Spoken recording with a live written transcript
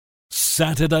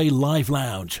Saturday Live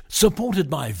Lounge, supported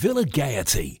by Villa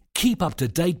Gaiety. Keep up to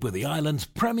date with the island's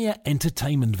premier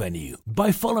entertainment venue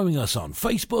by following us on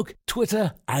Facebook,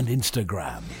 Twitter and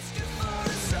Instagram.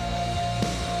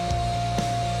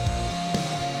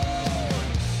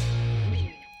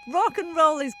 Rock and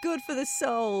roll is good for the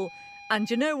soul. And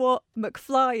you know what?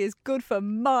 McFly is good for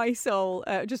my soul.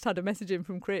 I just had a message in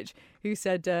from Critch who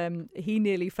said he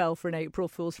nearly fell for an April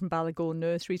Fool's from Ballagore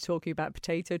Nursery talking about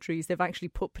potato trees. They've actually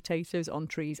put potatoes on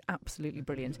trees. Absolutely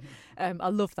brilliant. I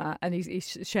love that. And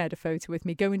he's shared a photo with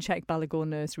me. Go and check Ballagore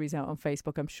Nurseries out on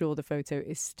Facebook. I'm sure the photo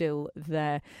is still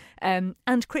there. And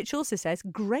Critch also says,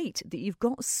 great that you've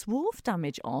got Swarf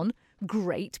Damage on.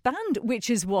 Great band, which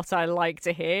is what I like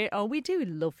to hear. Oh, we do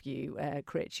love you,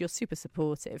 Critch. You're super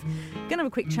supportive. Going to have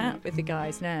a quick chat with the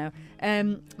guys now.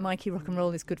 Mikey, rock and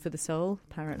roll is good for the soul,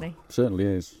 apparently. Certainly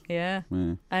is. Yeah.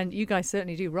 And you guys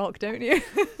certainly do rock, don't you?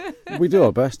 We do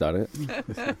our best at it.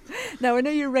 Now, I know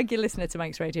you're a regular listener to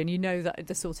Manx Radio and you know that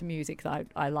the sort of music that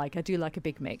I like. I do like a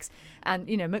big mix. And,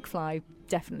 you know, McFly,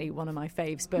 definitely one of my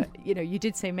faves. But, you know, you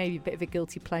did say maybe a bit of a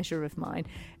guilty pleasure of mine.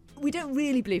 We don't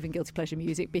really believe in guilty pleasure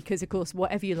music because, of course,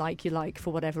 whatever you like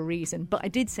for whatever reason. But I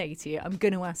did say to you, I'm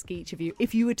going to ask each of you,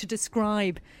 if you were to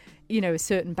describe, you know, a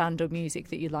certain band or music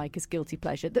that you like as guilty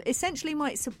pleasure that essentially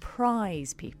might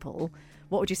surprise people,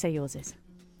 what would you say yours is?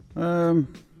 Well,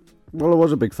 I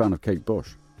was a big fan of Kate Bush,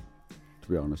 to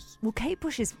be honest. Well, Kate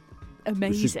Bush is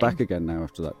amazing. She's back again now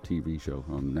after that TV show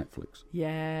on Netflix.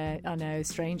 Yeah, I know.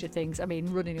 Stranger Things. I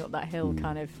mean, running up that hill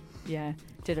kind of,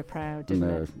 did her proud, didn't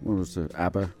it? What was it?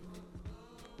 ABBA.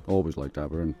 Always liked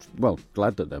ABBA, and well,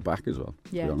 glad that they're back as well.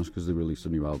 To be honest, because they released a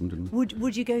new album, didn't they?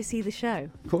 Would you go see the show?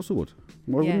 Of course I would.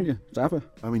 Why wouldn't you? It's ABBA.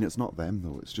 I mean, it's not them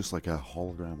though. It's just like a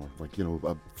hologram or like, you know,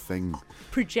 a thing.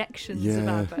 Projections of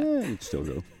ABBA. Yeah, you'd still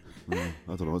go. I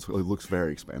don't know. It looks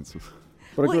very expensive.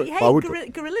 But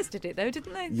Gorillaz did it though,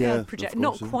 didn't they? Yeah,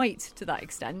 not quite to that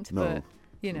extent, no. But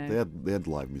you know, they had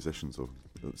live musicians at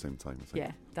the same time. I think.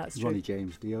 Yeah, that's true. Ronnie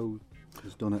James Dio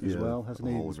has done it as well, hasn't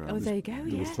he? Oh, there you go.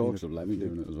 There was talks of Lemmy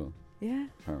doing it as well. Yeah.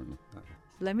 Apparently.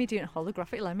 Lemmy doing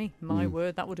holographic Lemmy. My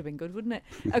word, that would have been good, wouldn't it?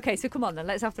 Okay, so come on then,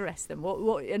 let's have the rest of them.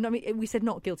 What? And I mean, we said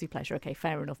not guilty pleasure. Okay,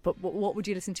 fair enough. But what would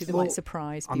you listen to that might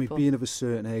surprise people? I mean, being of a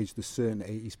certain age, there's certain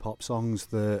 80s pop songs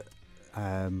that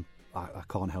I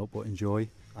can't help but enjoy.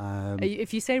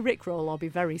 If you say Rickroll, I'll be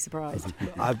very surprised.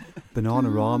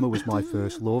 Bananarama was my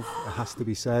first love, it has to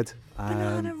be said.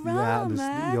 Bananarama?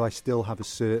 Yeah, I still have a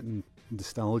certain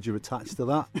nostalgia attached to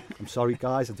that. I'm sorry,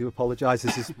 guys, I do apologise.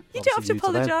 This is you don't have to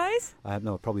apologise.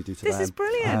 No, I probably do to this them. This is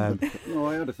brilliant. No,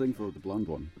 I had a thing for the blonde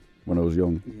one when I was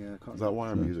young. Yeah, is that why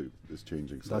our music is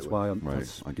changing slightly? That's why I'm...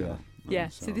 Right, I get it. Yeah,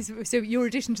 so your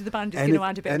addition to the band is going to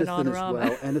add a bit of Bananarama.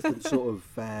 Well, anything sort of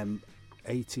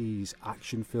 80s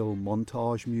action film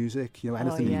montage music, you know,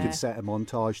 anything you could set a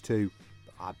montage to,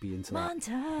 I'd be into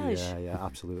montage. That. Yeah,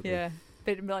 absolutely. Yeah,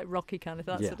 bit like Rocky kind of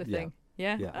that sort of thing.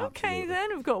 Yeah. Okay, absolutely. then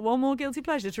we've got one more guilty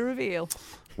pleasure to reveal.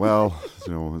 Well,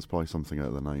 you know, it's probably something out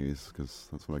of the 90s because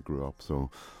that's when I grew up.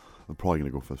 So I'm probably going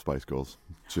to go for the Spice Girls.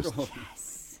 Just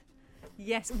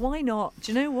yes. Why not?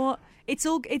 Do you know what? It's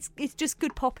just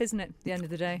good pop, isn't it? At the end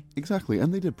of the day. Exactly,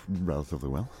 and they did relatively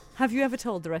well. Have you ever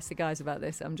told the rest of the guys about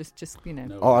this? I'm just you know.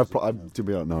 No, to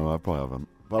be honest, no, I probably haven't.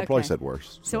 But I probably said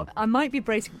worse. So I might be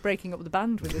breaking up the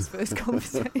band with this first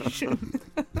conversation.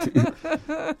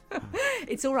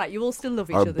 It's all right. You all still love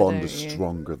each other, Our bond don't is you?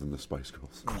 stronger than the Spice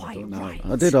Girls. Quite right.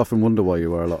 I did often wonder why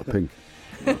you wear a lot of pink.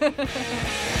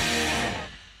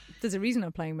 There's a reason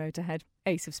I'm playing Motorhead,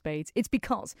 Ace of Spades. It's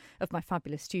because of my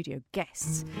fabulous studio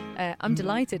guests. I'm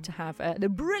delighted to have the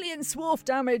brilliant Swarf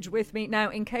Damage with me. Now,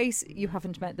 in case you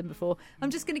haven't met them before, I'm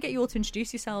just going to get you all to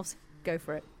introduce yourselves. Go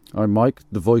for it. I'm Mike,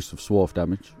 the voice of Swarf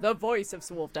Damage. The voice of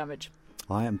Swarf Damage.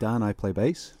 Hi, I'm Dan, I play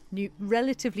bass.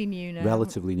 Relatively new now.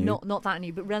 Relatively new. Not that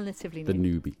new, but relatively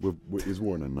new. The newbie. He's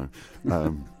worn in now.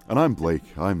 And I'm Blake.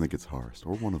 I'm the guitarist,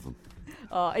 or one of them.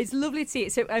 Oh, it's lovely to see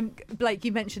it. So, Blake,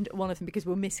 you mentioned one of them because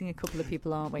we're missing a couple of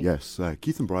people, aren't we? Yes,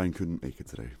 Keith and Brian couldn't make it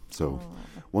today. So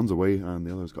one's away and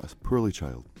the other's got a poorly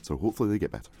child. So hopefully they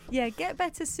get better. Yeah, get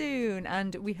better soon.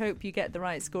 And we hope you get the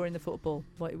right score in the football,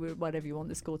 whatever you want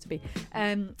the score to be.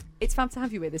 It's fab to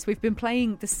have you with us. We've been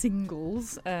playing the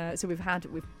singles. So we've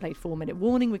played 4 Minute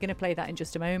Warning. We're going to play that in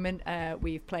just a moment.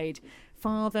 We've played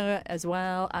Father as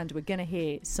well, and we're going to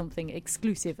hear something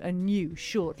exclusive and new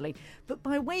shortly. But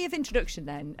by way of introduction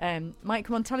then, Mike,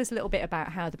 come on, tell us a little bit about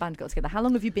how the band got together. How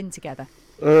long have you been together?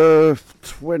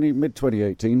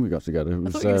 Mid-2018 we got together. I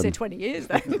thought you were going to say 20 years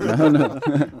then.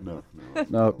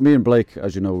 No, me and Blake,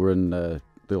 as you know, were in the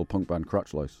old punk band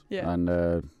Crotch Lice. Yeah.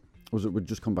 And we'd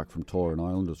just come back from tour in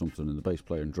Ireland or something, and the bass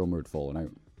player and drummer had fallen out.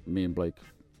 Me and Blake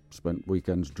spent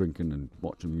weekends drinking and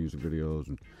watching music videos,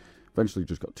 and eventually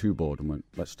just got too bored and went,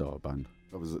 let's start a band.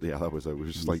 That was it. We were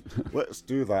just like, let's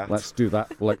do that. Let's do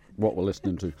that, like what we're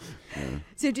listening to. Yeah.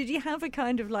 So did you have a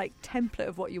kind of like template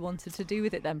of what you wanted to do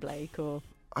with it then, Blake, or?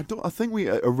 I think we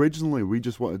originally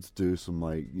just wanted to do some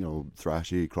like, you know,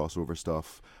 thrashy crossover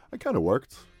stuff. It kind of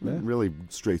worked. Yeah. Didn't really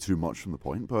stray too much from the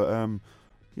point, but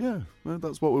yeah,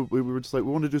 that's what we were just like.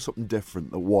 We wanted to do something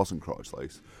different that wasn't crotch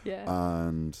slice. Yeah.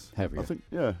 And Heavier. I think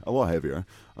a lot heavier.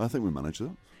 I think we managed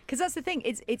it. Because that's the thing,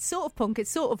 it's sort of punk,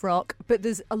 it's sort of rock, but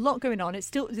there's a lot going on.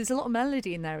 There's a lot of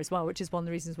melody in there as well, which is one of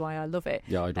the reasons why I love it.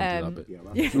 Yeah, I don't do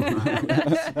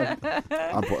that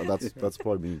bit. That's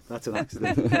probably me. That's an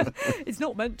accident. It's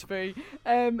not meant to be.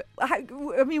 I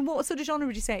mean, what sort of genre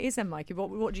would you say it is then, Mikey?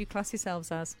 What do you class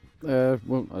yourselves as? Well,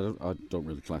 I don't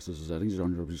really class this as any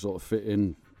genre. We sort of fit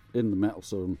in the metal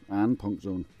zone and punk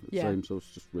zone the same, so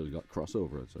it's just really like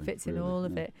crossover, I'd say. Fits really, in all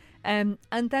of it. And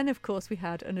then, of course, we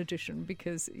had an audition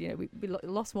because we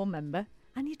lost one member,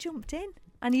 and you jumped in.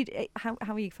 And how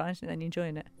are you finding it then? You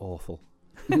enjoying it? Awful.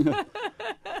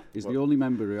 He's the only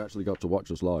member who actually got to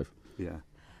watch us live. Yeah.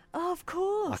 Oh, of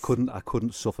course. I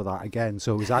couldn't suffer that again.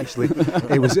 So it was actually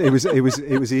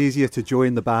it was easier to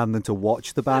join the band than to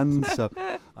watch the band. So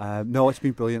no, it's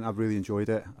been brilliant. I've really enjoyed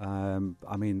it.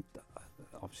 I mean,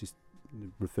 obviously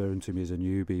referring to me as a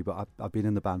newbie, but I've been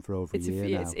in the band for over a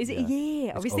year now. Is it a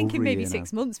year? I was thinking maybe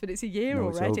 6 months, but it's a year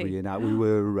already. It's over a year now. We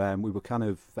were kind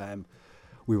of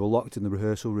we were locked in the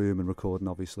rehearsal room and recording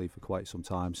obviously for quite some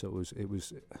time. So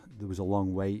there was a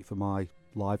long wait for my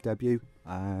live debut.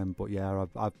 But yeah,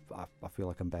 I feel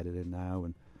like I'm bedded in now,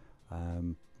 and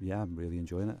yeah, I'm really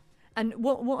enjoying it. And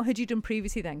what had you done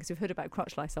previously then? Because we've heard about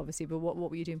crotch lice, obviously, but what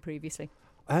were you doing previously?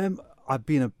 I've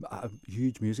been a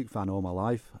huge music fan all my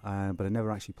life, but I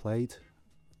never actually played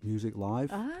music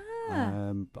live. A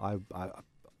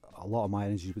lot of my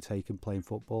energies were taken playing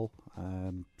football.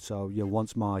 So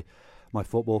once my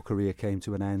football career came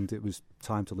to an end, it was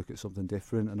time to look at something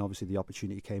different. And obviously the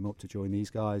opportunity came up to join these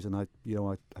guys, and I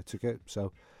took it.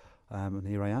 So and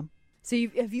here I am. So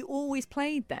have you always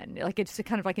played then? Like it's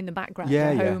kind of like in the background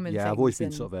at home and things? I've always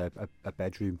been sort of a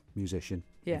bedroom musician,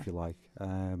 if you like.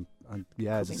 And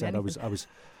yeah, as I said, I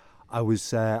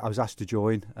was asked to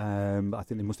join. I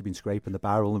think they must have been scraping the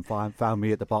barrel and found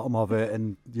me at the bottom of it,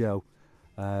 and well,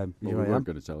 we weren't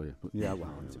going to tell you. But. Yeah,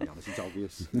 well, to be honest, it's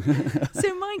obvious.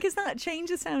 So, Mike, has that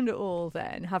changed the sound at all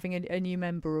then, having a new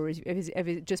member, or has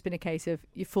it just been a case of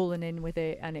you've fallen in with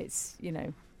it and it's,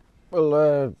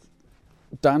 Well,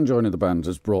 Dan joining the band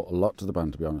has brought a lot to the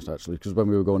band, to be honest, actually, because when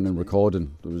we were going in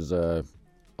recording, there was a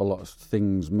lot of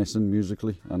things missing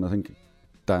musically, and I think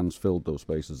Dan's filled those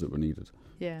spaces that were needed.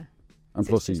 Yeah. And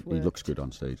plus, he looks good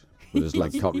on stage with his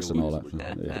leg cocks and all that.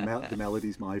 Yeah. The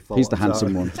melody's my fault. He's the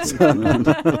handsome one.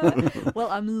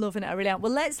 Well, I'm loving it. I really am.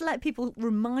 Well, let's let people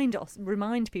remind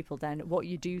people then what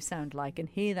you do sound like and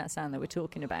hear that sound that we're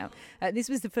talking about. This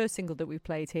was the first single that we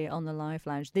played here on the Live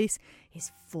Lounge. This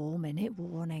is 4 Minute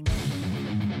Warning.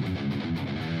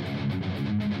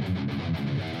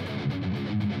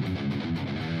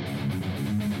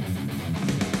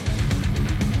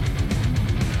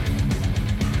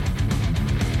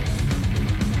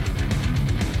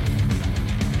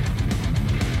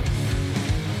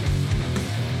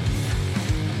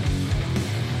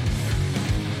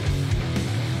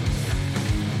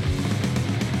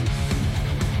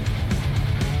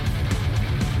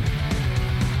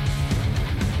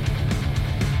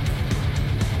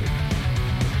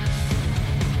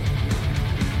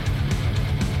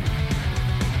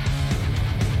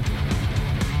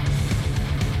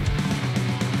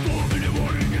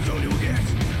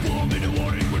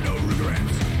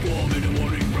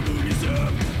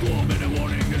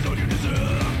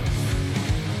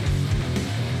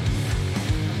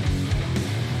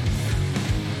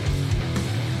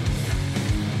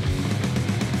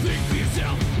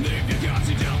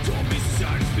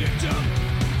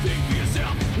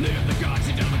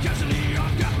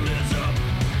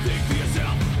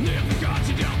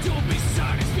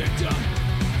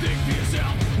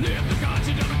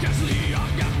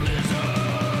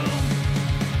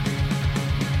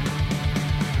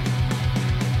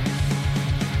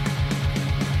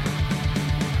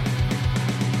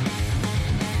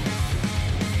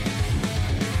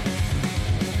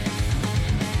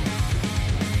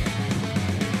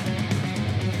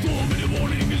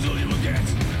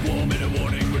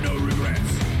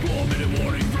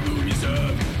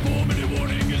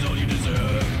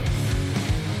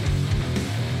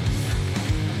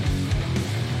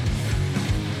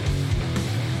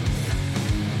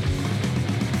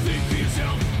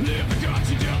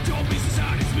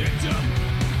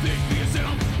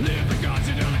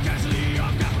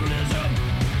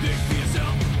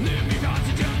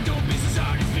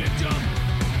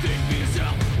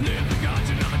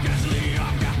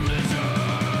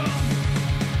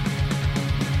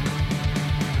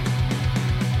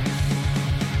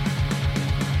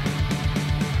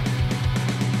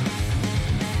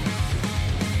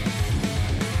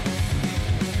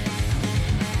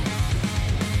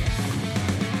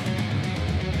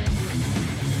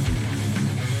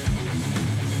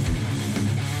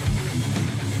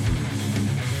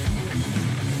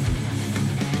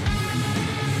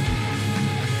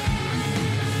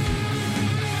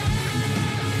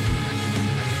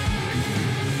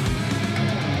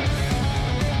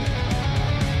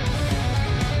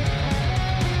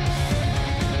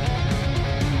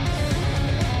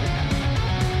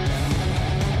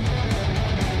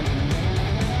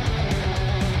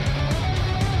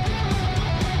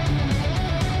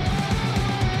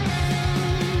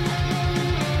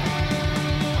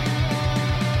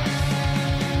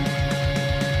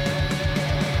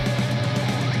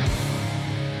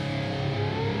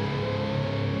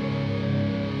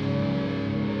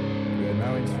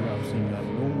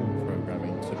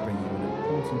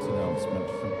 important announcement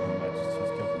from Her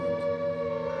Majesty's Government.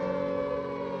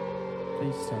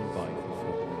 Please stand by for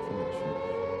further information.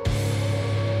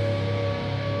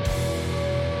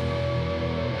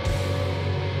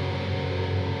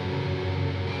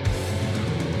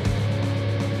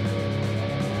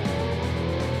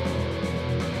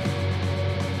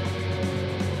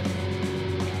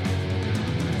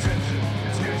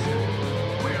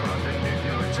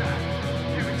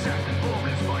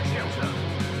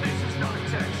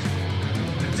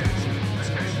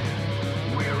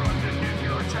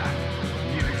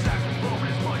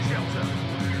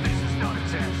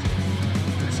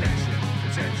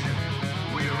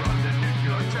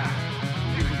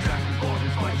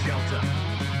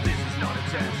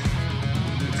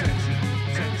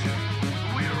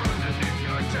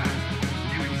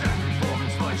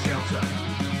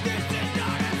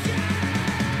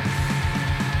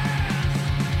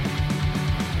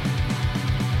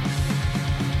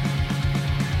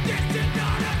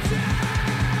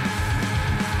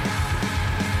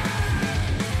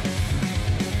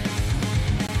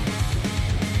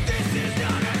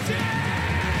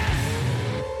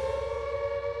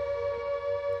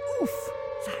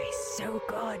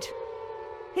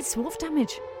 It's Swarf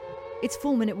Damage. It's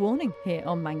 4-minute warning here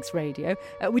on Manx Radio.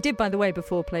 We did, by the way,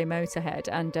 before play Motorhead,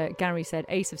 and Gary said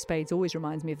Ace of Spades always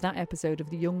reminds me of that episode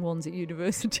of the Young Ones at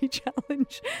University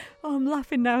Challenge. Oh, I'm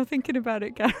laughing now thinking about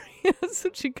it, Gary. That's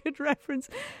such a good reference.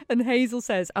 And Hazel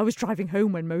says, I was driving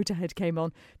home when Motorhead came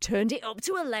on. Turned it up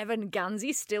to 11.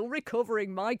 Gansey's still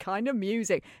recovering. My kind of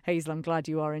music. Hazel, I'm glad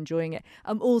you are enjoying it.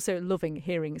 I'm also loving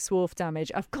hearing Swarf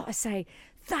Damage. I've got to say,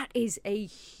 that is a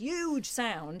huge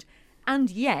sound.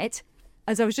 And yet,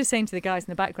 as I was just saying to the guys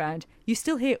in the background, you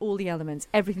still hear all the elements,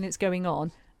 everything that's going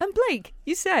on. And Blake,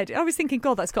 you said, I was thinking,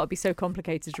 God, that's got to be so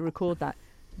complicated to record that.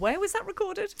 Where was that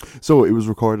recorded? So it was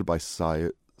recorded by Sai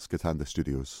at Skatanda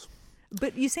Studios.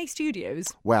 But you say studios?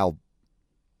 Well,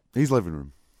 his living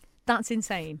room. That's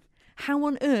insane. How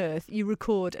on earth you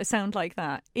record a sound like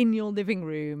that in your living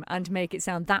room and make it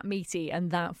sound that meaty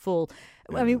and that full?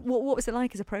 Yeah. I mean, what was it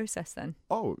like as a process then?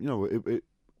 Oh,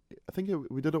 I think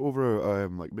we did it over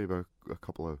like maybe a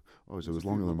couple of. Oh, it was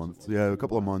longer than a month. Yeah, a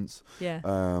couple of months. Yeah.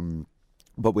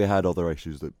 But we had other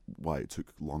issues that why it took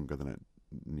longer than it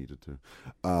needed to.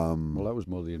 Well, that was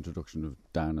more the introduction of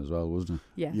Dan as well, wasn't it?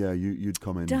 Yeah. Yeah, you'd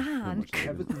come in. Dan.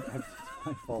 Everything's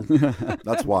my fault.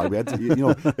 That's why we had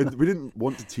to. We didn't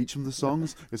want to teach him the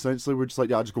songs. Essentially, we're just like,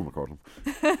 yeah, just go and record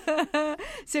them.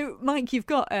 So, Mike, you've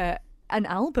got an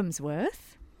album's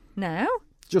worth now.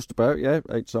 Just about, yeah,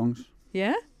 8 songs.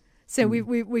 Yeah. So we're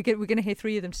going to hear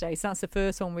 3 of them today. So that's the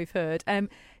first one we've heard. I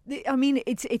mean,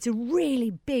 it's a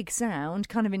really big sound,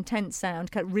 kind of intense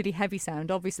sound, kind of really heavy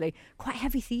sound. Obviously, quite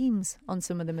heavy themes on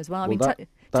some of them as well.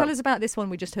 Tell us about this one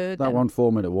we just heard. That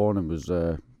 4-minute warning was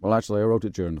actually I wrote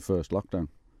it during the first lockdown.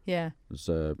 Yeah. It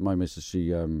was, my missus, she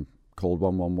called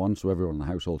 111, so everyone in the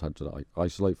household had to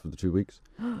isolate for the 2 weeks.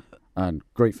 And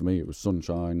great for me, it was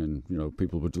sunshine, and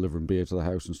people were delivering beer to the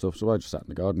house and stuff. So I just sat in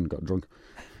the garden, got drunk.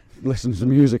 Listened to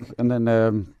music, and then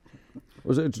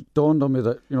it dawned on me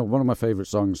that one of my favourite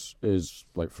songs is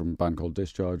like from a band called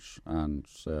Discharge, and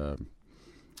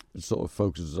it sort of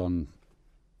focuses on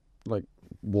like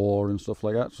war and stuff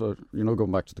like that. So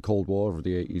going back to the Cold War of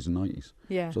the 80s and 90s.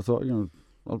 Yeah. So I thought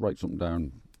I'll write something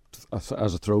down as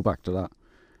a throwback to that.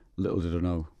 Little did I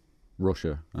know,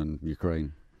 Russia and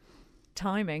Ukraine.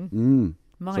 Timing.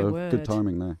 My word. Good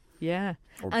timing there. Yeah.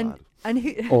 Or bad.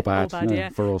 Or bad, yeah,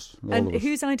 for us. And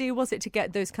whose idea was it to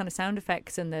get those kind of sound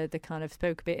effects and the kind of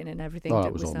spoke bit in and everything? Oh,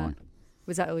 it was all mine.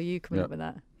 Was that all you coming up with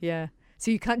that? Yeah.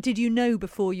 So did you know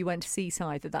before you went to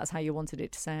Seaside that that's how you wanted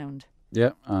it to sound?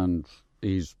 Yeah, and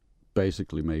he's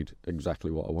basically made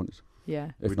exactly what I wanted.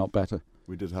 Yeah. If not better.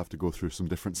 We did have to go through some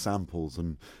different samples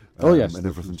and yes, and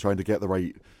everything, trying to get the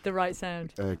right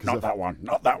sound. Not that one.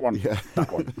 Yeah,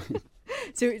 that one.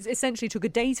 So it essentially took a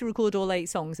day to record all 8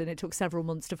 songs, and it took several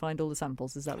months to find all the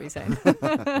samples. Is that what you're saying?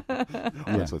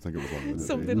 Yes, I think it was longer.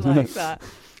 Something like that.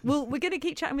 Well, we're going to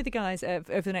keep chatting with the guys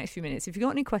over the next few minutes. If you've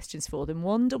got any questions for them,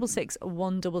 166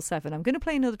 177. I'm going to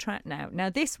play another track now. Now,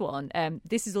 this one,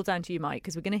 this is all down to you, Mike,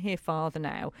 because we're going to hear Father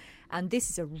now, and this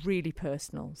is a really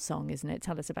personal song, isn't it?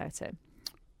 Tell us about it.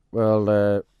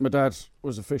 Well, my dad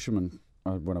was a fisherman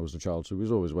when I was a child, so he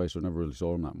was always away, so I never really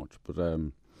saw him that much. But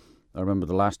I remember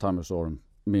the last time I saw him,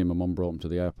 me and my mum brought him to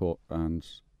the airport, and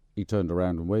he turned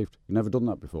around and waved. He'd never done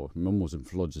that before. My mum was in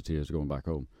floods of tears going back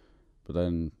home. But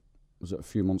then, was it a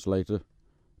few months later,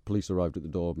 police arrived at the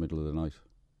door middle of the night.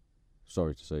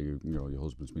 Sorry to say, your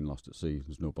husband's been lost at sea.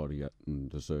 There's no body yet,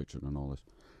 and they're searching and all this.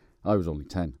 I was only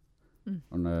 10,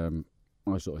 and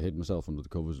I sort of hid myself under the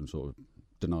covers and sort of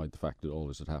denied the fact that all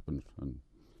this had happened, and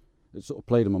it sort of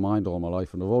played in my mind all my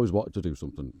life, and I've always wanted to do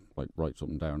something, like write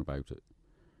something down about it.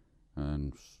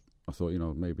 And I thought,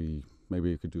 maybe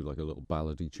you could do like a little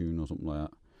ballady tune or something like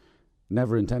that.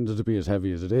 Never intended to be as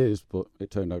heavy as it is, but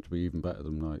it turned out to be even better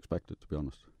than I expected, to be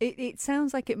honest. It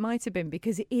sounds like it might have been,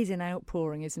 because it is an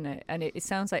outpouring, isn't it? And it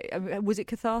sounds like, was it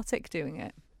cathartic doing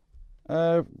it?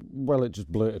 Well, it just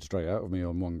blurted straight out of me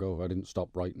on one go. I didn't stop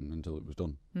writing until it was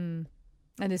done. And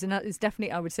there's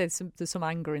definitely, I would say, there's some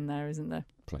anger in there, isn't there?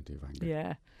 Plenty of anger.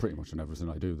 Yeah. Pretty much in everything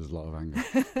I do, there's a lot of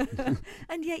anger.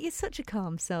 And yet you're such a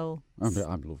calm soul. I'm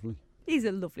lovely. He's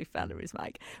a lovely fella, is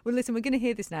Mike. Well, listen, we're going to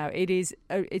hear this now.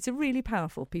 It's a really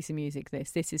powerful piece of music,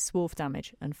 this. This is Swarf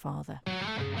Damage and Father.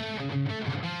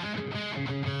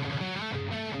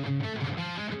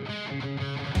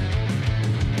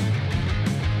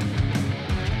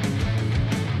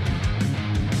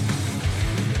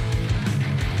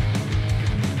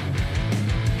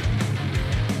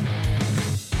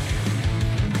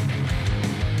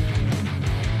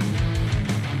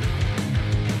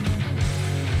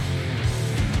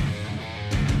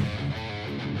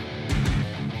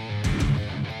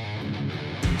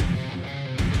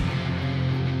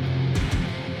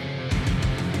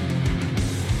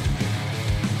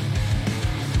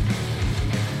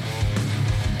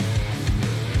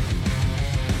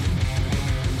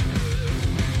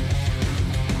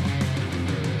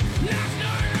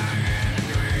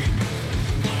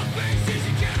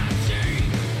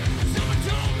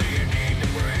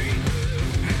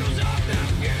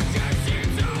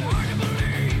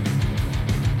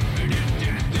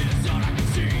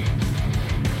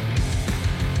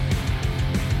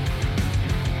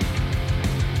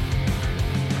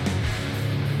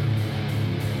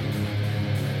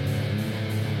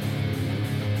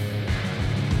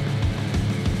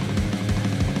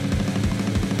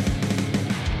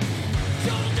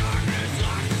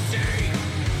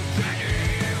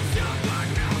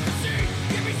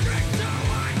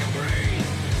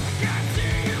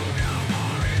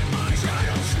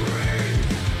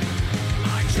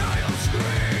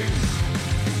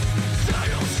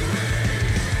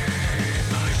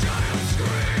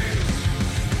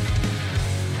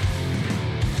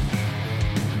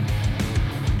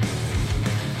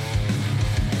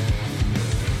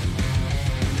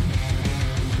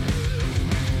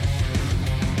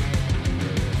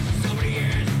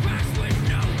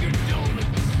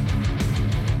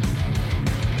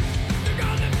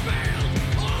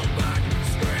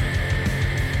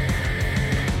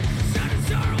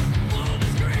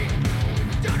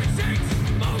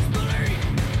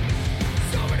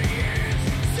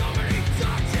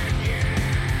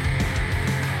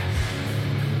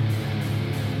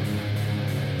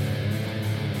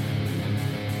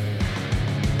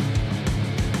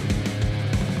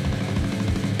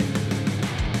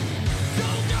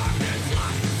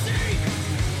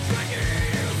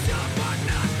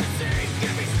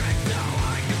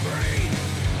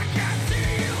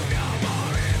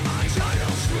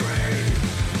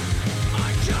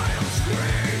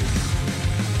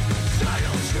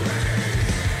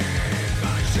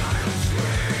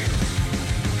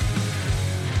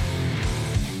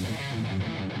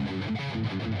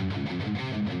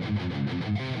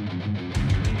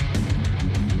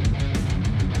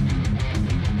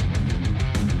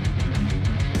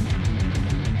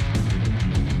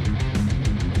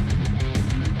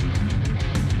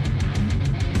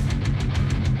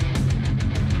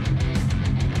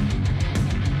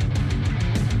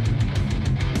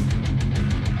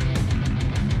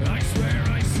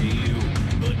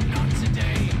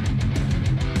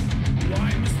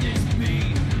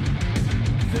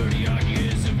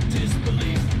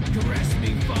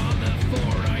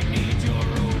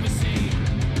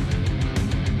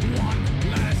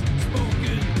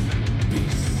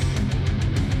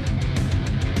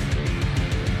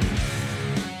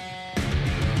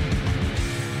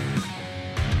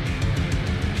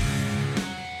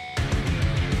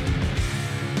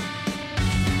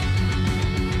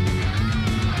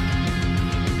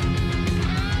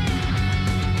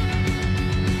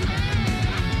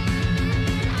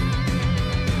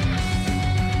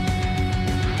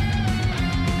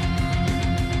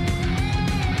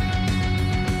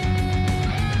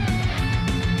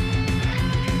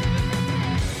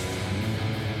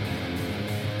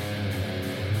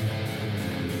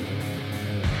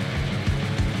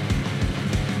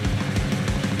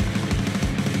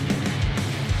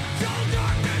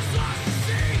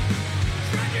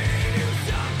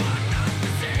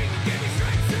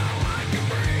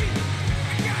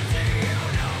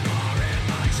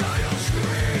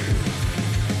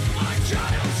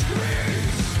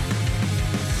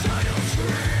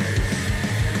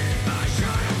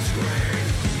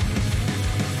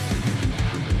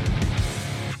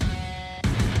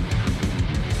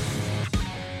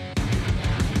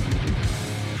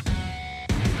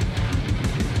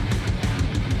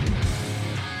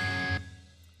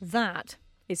 that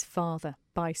is Father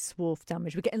by Swarf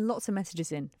Damage. We're getting lots of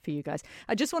messages in for you guys.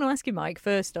 I just want to ask you, Mike,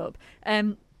 first up,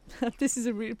 this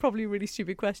is probably a really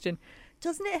stupid question.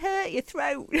 Doesn't it hurt your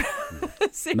throat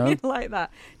singing like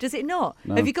that? Does it not?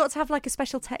 No. Have you got to have like a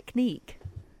special technique?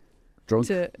 Drunk.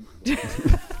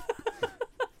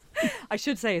 I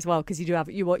should say as well, because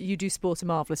you do sport a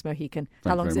marvellous Mohican.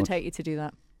 How long does it take you to do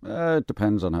that? It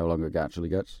depends on how long it actually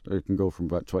gets. It can go from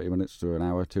about 20 minutes to an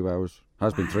hour, 2 hours.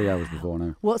 Has been 3 hours before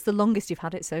now. What's the longest you've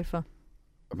had it so far?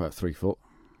 About 3 foot.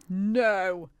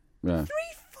 No. Yeah. 3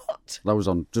 foot? That was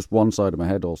on just one side of my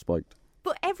head all spiked.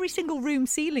 But every single room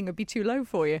ceiling would be too low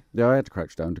for you. Yeah, I had to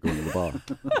crouch down to go into the bar.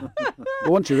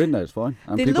 But once you're in there, it's fine.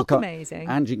 And They look amazing.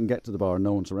 And you can get to the bar and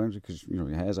no one surrounds you because your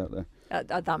hair's out there.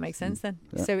 That makes sense then.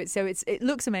 Yeah. So it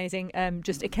looks amazing.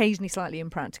 Just occasionally slightly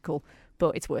impractical,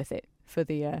 but it's worth it for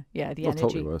the energy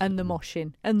totally and the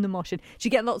moshing Do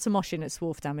you get lots of moshing at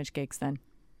Swarf Damage gigs then?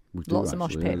 We do, Lots of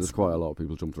mosh actually, pits. There's quite a lot of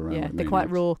people jumping around. Yeah, like they're me quite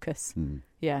next. raucous. Mm.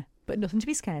 Yeah, but nothing to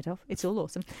be scared of. It's all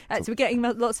awesome. So we're getting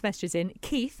lots of messages in.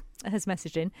 Keith has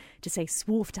messaged in to say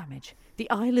Swarf Damage, the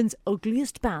island's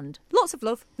ugliest band. Lots of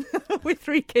love with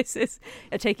 3 kisses.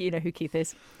 I take it you know who Keith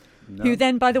is. No. Who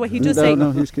then, by the way, who does say...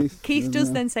 No, who's Keith? Keith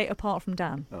does then say apart from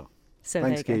Dan. Oh. So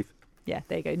Thanks, there you go. Keith. Yeah,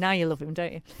 there you go. Now you love him,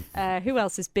 don't you? Who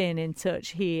else has been in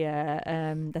touch here?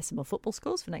 There's some more football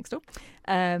scores for next door.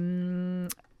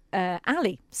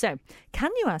 Ali, so can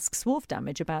you ask Swarf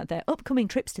Damage about their upcoming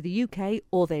trips to the UK,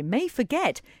 or they may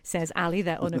forget, says Ali,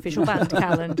 their unofficial band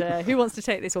calendar. Who wants to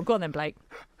take this one? Go on then, Blake.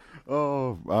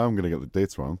 Oh, I'm going to get the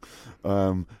dates wrong.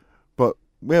 But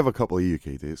we have a couple of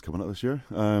UK dates coming up this year.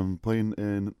 Playing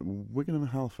in Wigan and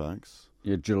Halifax.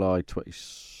 Yeah, July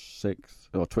 26th,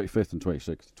 or 25th and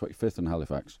 26th. 25th in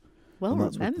Halifax. Well and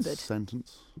that's with remembered. The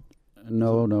Sentence.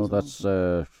 No, that's...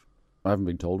 I haven't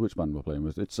been told which band we're playing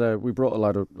with. It's we brought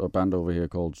a band over here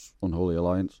called Unholy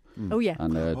Alliance. Oh, yeah.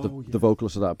 And the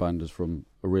vocalist of that band is from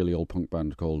a really old punk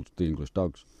band called The English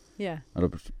Dogs. Yeah. And I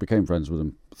became friends with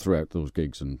him throughout those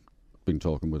gigs and been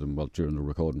talking with him during the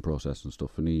recording process and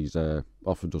stuff. And he's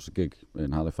offered us a gig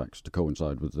in Halifax to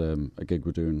coincide with a gig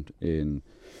we're doing in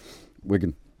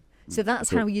Wigan. So that's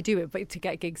how you do it, but to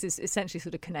get gigs is essentially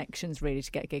sort of connections, really,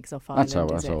 to get gigs off That's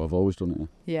island. how I've always done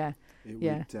it. Yeah.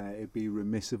 It'd be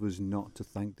remiss of us not to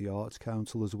thank the Arts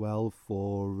Council as well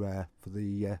for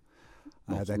their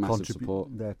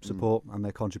support and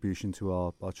their contribution to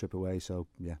our trip away. So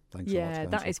yeah, thanks. Yeah,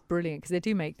 that is brilliant, because they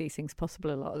do make these things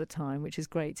possible a lot of the time, which is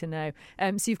great to know.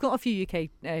 So you've got a few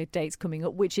UK dates coming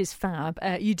up, which is fab.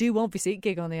 You do obviously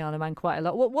gig on the Isle of Man quite a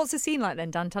lot. What's the scene like then,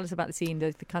 Dan? Tell us about the scene,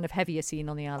 the kind of heavier scene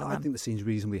on the Isle of Man. I think the scene's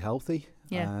reasonably healthy.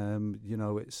 Yeah.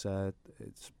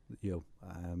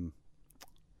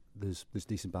 There's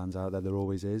decent bands out there. There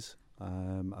always is.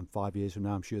 And 5 years from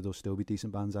now, I'm sure there'll still be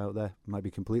decent bands out there. Might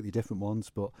be completely different ones,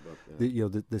 but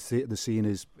the scene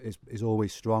is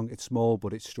always strong. It's small,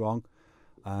 but it's strong.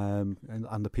 And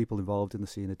the people involved in the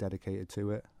scene are dedicated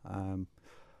to it.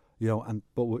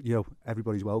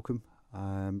 Everybody's welcome.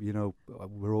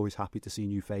 We're always happy to see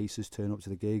new faces turn up to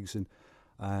the gigs, and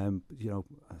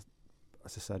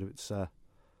as I said, it's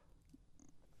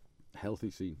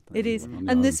Healthy scene. It is,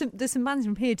 and there's some bands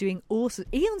from here doing awesome.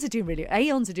 Aeons are doing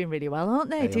really well, aren't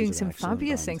they? Aeons doing are some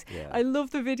fabulous band, things. yeah. I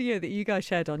love the video that you guys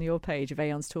shared on your page of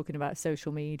Aeons talking about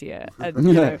social media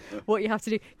and what you have to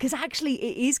do, because actually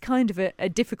it is kind of a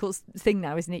difficult thing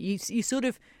now, isn't it? You sort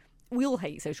of, we all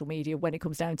hate social media when it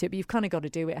comes down to it, but you've kind of got to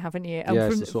do it, haven't you? Yeah,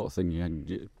 it's the sort of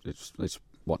thing. It's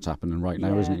what's happening right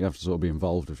now, isn't it? You have to sort of be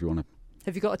involved if you want to.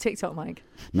 Have you got a TikTok, Mike?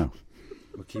 No.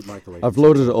 We'll keep Michael. I've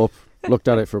loaded it up, looked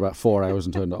at it for about 4 hours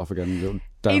and turned it off again.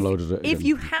 Downloaded it again. If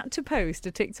you had to post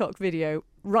a TikTok video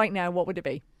right now, what would it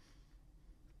be?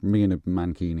 Me in a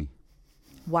mankini.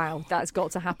 Wow, that's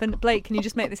got to happen. Blake, can you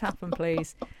just make this happen,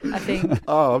 please? I think.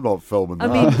 Oh, I'm not filming that.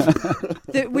 I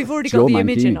mean, we've already It's got your the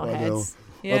image in mankini. our I know. heads.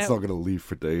 Yeah. That's not going to leave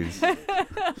for days.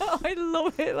 I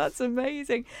love it. That's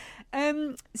amazing.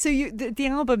 So the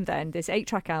album then, this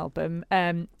 8-track album,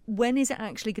 when is it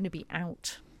actually going to be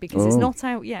out? Because it's not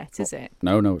out yet, is it?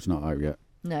 No, it's not out yet.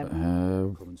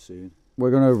 No. Coming soon.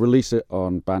 We're going to release it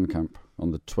on Bandcamp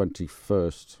on the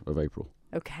 21st of April.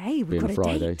 Okay, we've Being got a a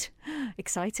Friday. date.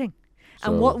 Exciting.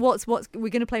 So, And what's we're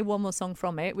going to play one more song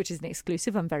from it, which is an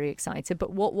exclusive. I'm very excited.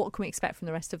 But what can we expect from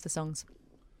the rest of the songs?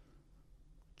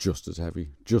 just as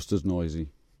heavy, just as noisy,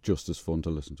 just as fun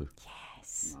to listen to.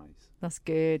 Yes. Nice. That's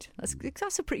good. That's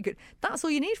a pretty good. That's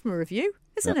all you need from a review,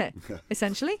 isn't it?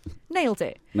 Essentially, nailed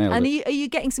it. Nailed it. Are you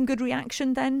getting some good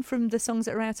reaction then from the songs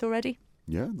that are out already?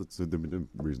 Yeah, they've been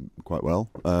doing quite well.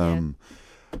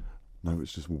 Now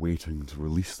it's just waiting to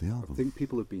release the album. I think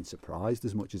people have been surprised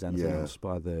as much as anything else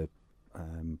by the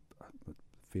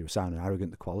fear of sounding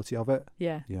arrogant, the quality of it,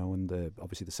 Yeah. and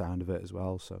obviously the sound of it as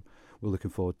well. So we're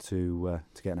looking forward to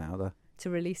getting it out there. To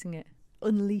releasing it,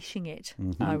 unleashing it,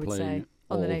 Mhm. I And would playing say, it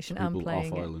on the all nation to and people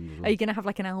playing off it. island as Are well. you going to have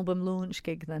like an album launch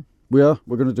gig then? We are.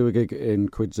 We're going to do a gig in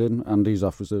Quids Inn, and he's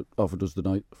offered us the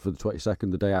night for the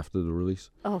 22nd, the day after the release.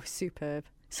 Oh, superb.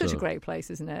 Such a So, great place,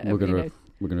 isn't it? We're You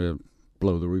know, gonna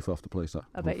blow the roof off the place.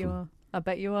 I bet you are. I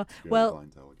bet you are. Scare Well, the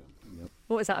clientele again.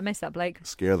 what was that? I missed that, Blake.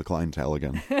 Scare the clientele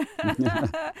again.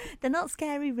 They're not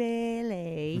scary,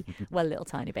 really. Well, a little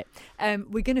tiny bit.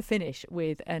 We're going to finish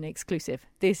with an exclusive.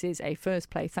 This is a first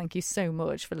play. Thank you so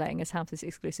much for letting us have this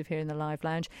exclusive here in the Live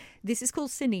Lounge. This is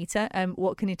called Sinita.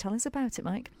 What can you tell us about it,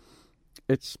 Mike?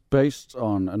 It's based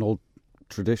on an old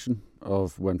tradition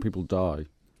of when people die,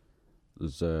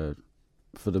 there's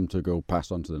for them to go pass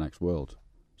on to the next world,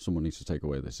 someone needs to take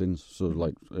away their sins. So,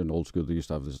 like in old school, they used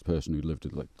to have this person who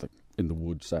lived like in the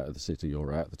woods out of the city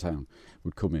or out of the town,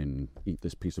 would come in and eat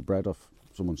this piece of bread off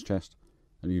someone's chest,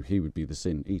 and he would be the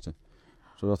sin eater.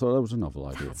 So I thought that was a novel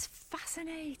idea. That's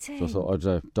fascinating. So I thought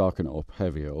I'd darken it up,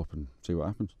 heavy it up, and see what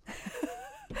happens.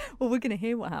 Well, we're going to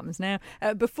hear what happens now.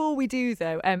 Before we do,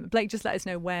 though, Blake, just let us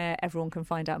know where everyone can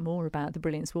find out more about the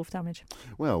brilliant Swarf Damage.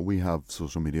 Well, we have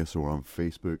social media, so we're on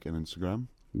Facebook and Instagram.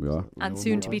 We are. And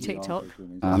soon to be TikTok.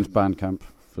 And Bandcamp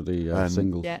for the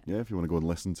singles. Yeah. Yeah, if you want to go and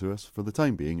listen to us, for the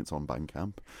time being, it's on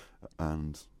Bandcamp,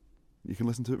 and you can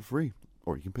listen to it for free,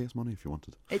 or you can pay us money if you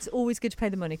wanted. It's always good to pay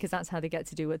the money because that's how they get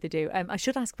to do what they do. I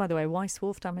should ask, by the way, why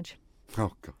Swarf Damage?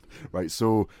 Oh God! Right,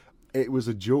 so it was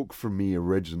a joke for me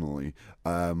originally.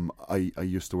 I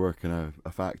used to work in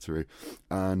a factory,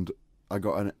 and I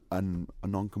got a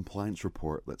non-compliance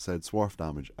report that said Swarf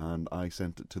Damage, and I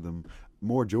sent it to them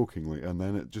more jokingly, and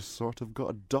then it just sort of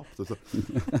got adopted.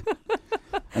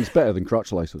 And it's better than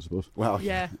crotch lice, I suppose. Well,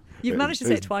 Yeah. You've managed to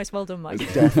say it twice. Well done, Mike.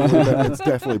 It's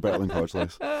definitely better than crotch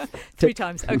lice. 3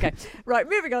 times. Okay. Right,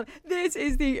 moving on. This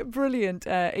is the brilliant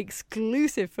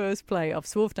exclusive first play of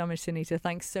Swarf Damage Sinita.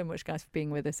 Thanks so much, guys, for being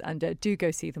with us. And do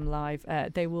go see them live.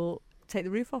 They will take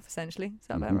the roof off, essentially. Is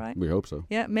that about right? We hope so.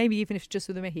 Yeah, maybe even if it's just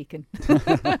with a Mohican.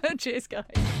 Cheers, guys.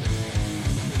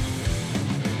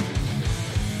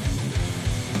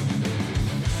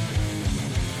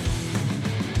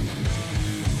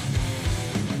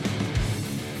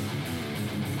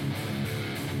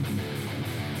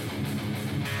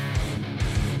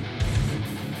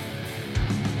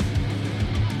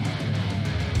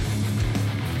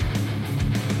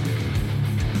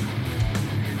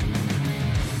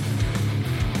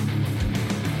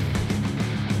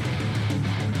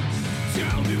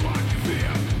 Tell me what you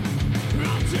feel.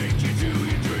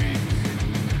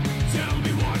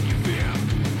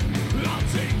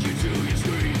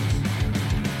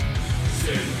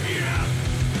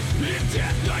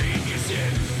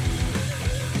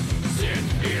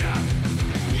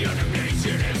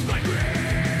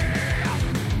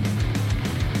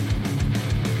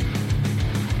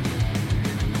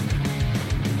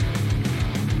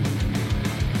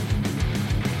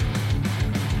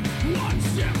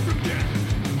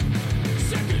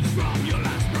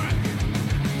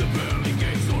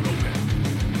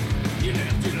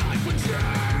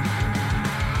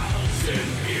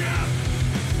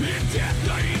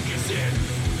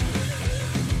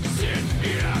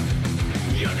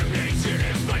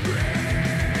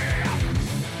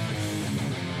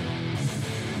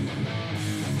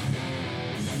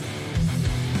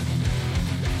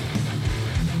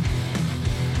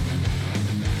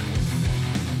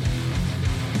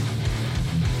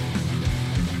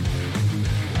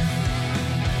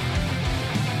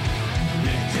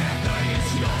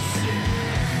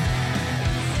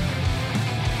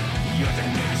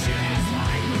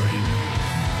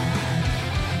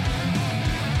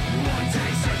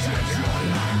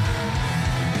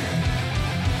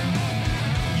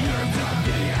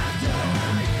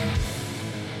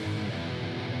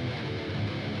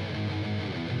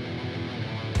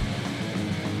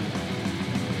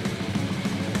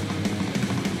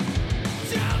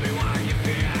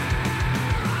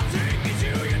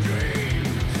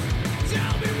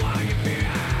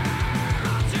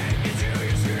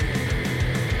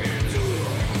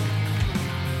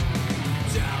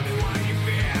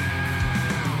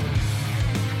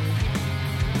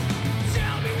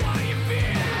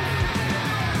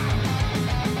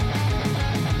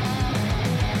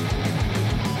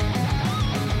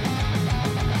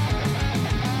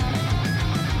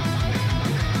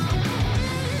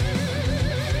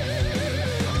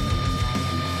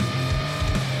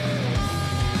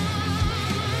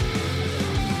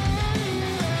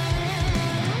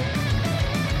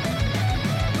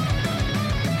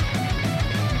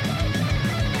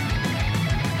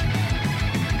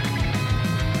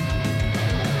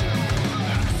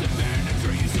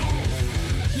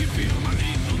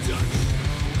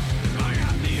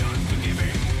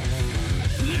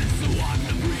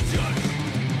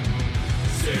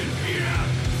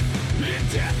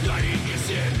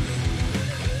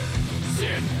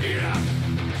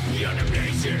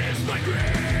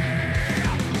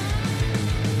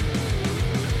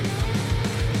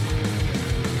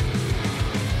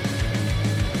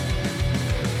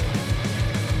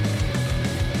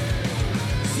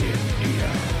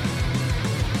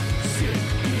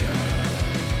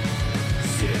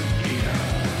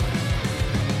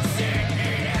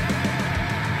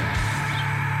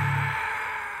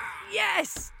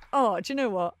 Yes! Oh, do you know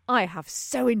what? I have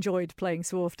so enjoyed playing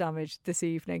Swarf Damage this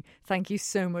evening. Thank you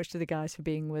so much to the guys for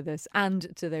being with us,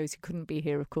 and to those who couldn't be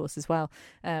here, of course, as well.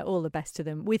 All the best to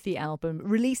them with the album,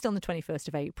 released on the 21st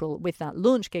of April, with that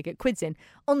launch gig at Quidzin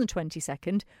on the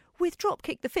 22nd, with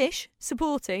Dropkick the Fish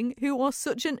supporting, who are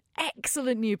such an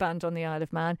excellent new band on the Isle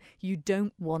of Man. You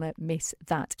don't want to miss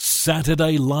that.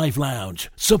 Saturday Live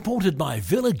Lounge, supported by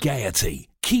Villa Gaiety.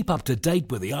 Keep up to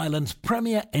date with the island's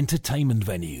premier entertainment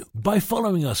venue by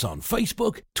following us on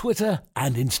Facebook, Twitter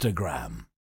and Instagram.